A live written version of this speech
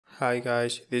Hi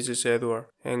guys, this is Edward,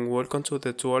 and welcome to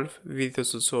the 12th video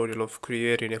tutorial of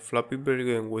creating a Flappy Bird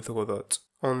game with Godot.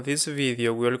 On this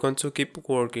video, we are going to keep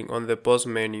working on the pause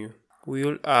menu. We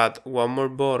will add one more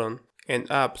button and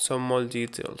add some more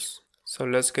details. So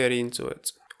let's get into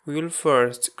it. We will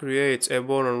first create a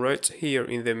button right here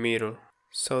in the middle,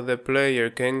 so the player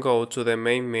can go to the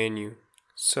main menu.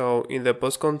 So in the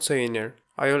pause container,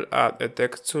 I will add a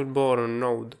texture button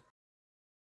node.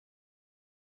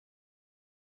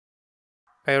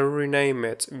 I'll rename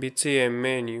it BTM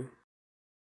menu,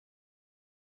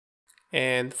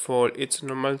 and for its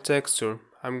normal texture,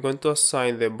 I'm going to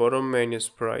assign the bottom menu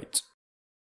sprite.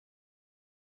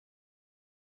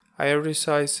 I'll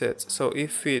resize it so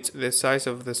it fits the size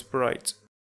of the sprite,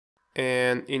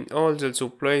 and in order to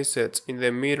place it in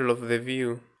the middle of the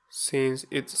view, since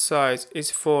its size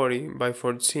is 40 by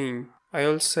 14,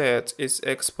 I'll set its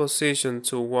X position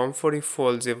to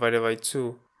 144 divided by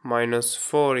 2 minus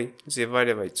 40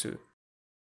 divided by 2.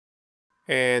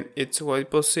 And its Y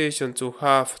position to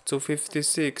half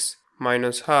 256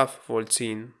 minus half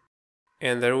 14.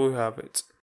 And there we have it.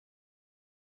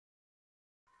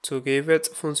 To give it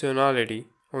functionality,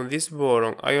 on this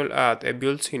button I'll add a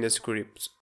built-in script.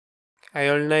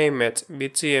 I'll name it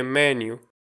BTM menu,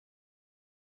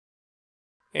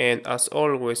 and as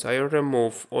always I'll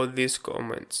remove all these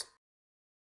comments.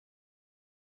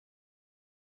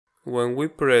 When we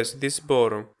press this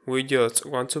button, we just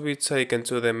want to be taken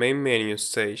to the main menu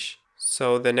stage,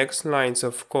 so the next lines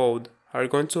of code are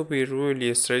going to be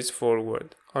really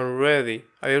straightforward. On ready,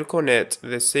 I'll connect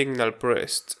the signal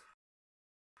pressed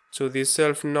to this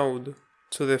self node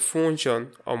to the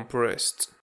function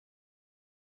onPressed,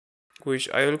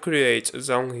 which I'll create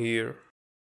down here.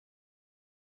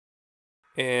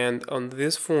 And on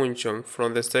this function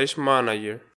from the stage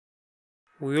manager,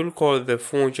 we'll call the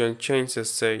function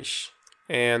changeStage,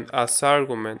 and as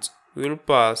argument, we'll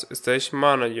pass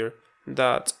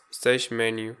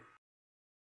StageManager.StageMenu.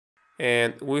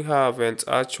 And we haven't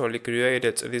actually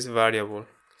created this variable,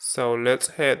 so let's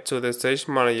head to the Stage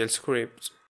Manager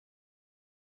script.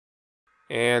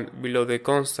 And below the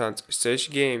constant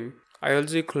StageGame, I'll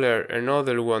declare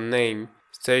another one named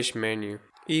StageMenu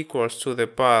equals to the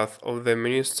path of the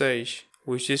menu stage,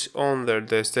 which is under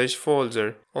the stage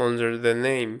folder under the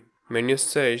name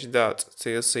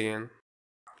menustage.tscn.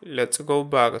 Let's go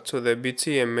back to the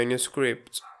BTM menu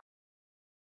script.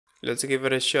 Let's give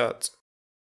it a shot.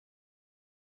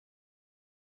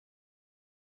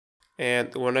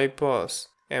 And when I pause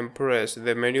and press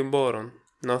the menu button,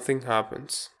 nothing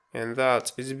happens. And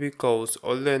that is because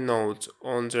all the nodes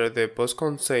under the pause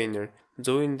container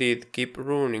do indeed keep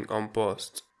running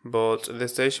unpaused, but the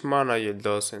stage manager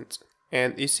doesn't.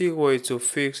 An easy way to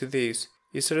fix this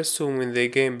is resuming the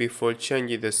game before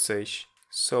changing the stage.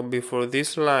 So before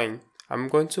this line, I'm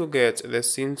going to get the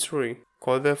scene tree,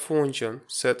 call the function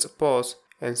setPause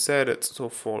and set it to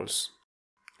false.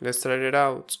 Let's try it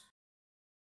out.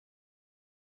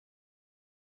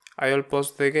 I'll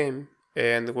pause the game,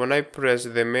 and when I press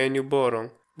the menu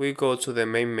button, we go to the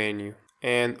main menu,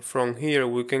 and from here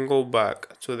we can go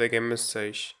back to the game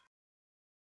stage.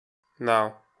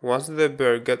 Now, once the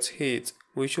bird gets hit,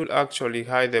 we should actually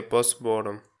hide the pause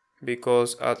button,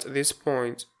 because at this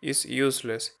point it's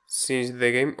useless since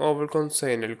the game over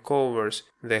container covers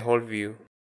the whole view.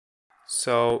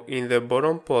 So in the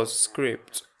button pause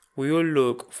script, we will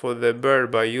look for the bird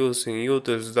by using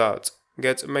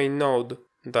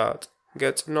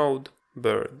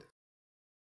utils.getMainNode.getNodeBird.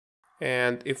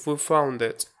 And if we found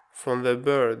it, from the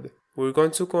bird, we're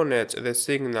going to connect the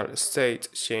signal state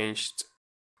changed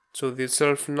to the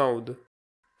self node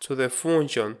to the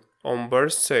function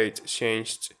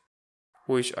onBirdStateChanged,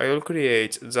 which I'll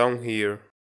create down here,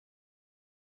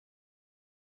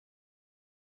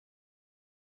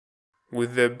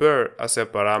 with the bird as a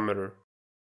parameter.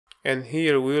 And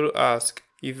here we'll ask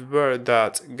if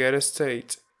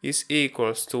bird.getState is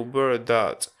equals to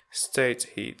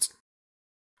bird.stateHit.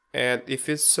 And if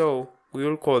it's so,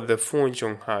 we'll call the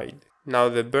function hide. Now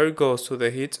the bird goes to the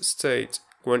hit state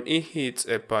when it hits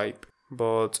a pipe,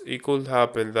 but it could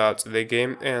happen that the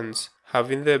game ends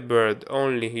having the bird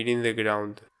only hitting the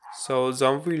ground. So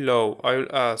down below I'll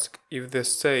ask if the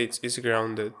state is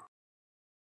grounded.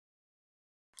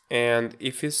 And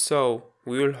if it's so,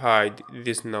 we'll hide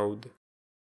this node.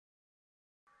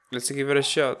 Let's give it a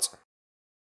shot.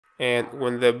 And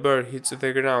when the bird hits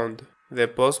the ground, the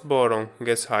pause button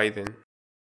gets hidden.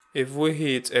 If we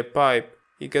hit a pipe,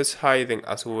 it gets hidden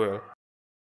as well.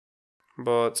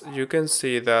 But you can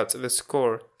see that the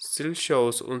score still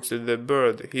shows until the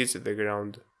bird hits the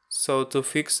ground. So to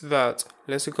fix that,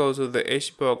 let's go to the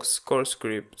HBox score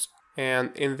script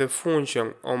And in the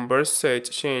function on bird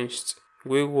state changed,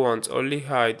 we won't only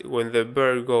hide when the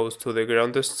bird goes to the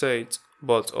ground state,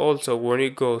 but also when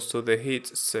it goes to the heat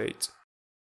state.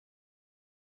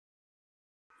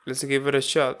 Let's give it a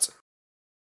shot.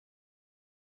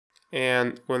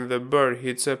 And when the bird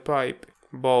hits a pipe,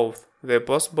 both the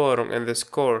pause button and the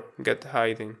score get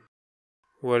hiding.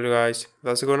 Well guys,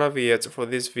 that's gonna be it for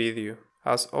this video.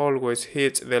 As always,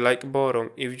 hit the like button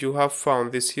if you have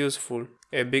found this useful.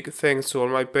 A big thanks to all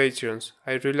my patrons,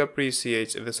 I really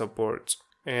appreciate the support.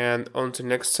 And until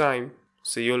next time,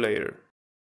 see you later.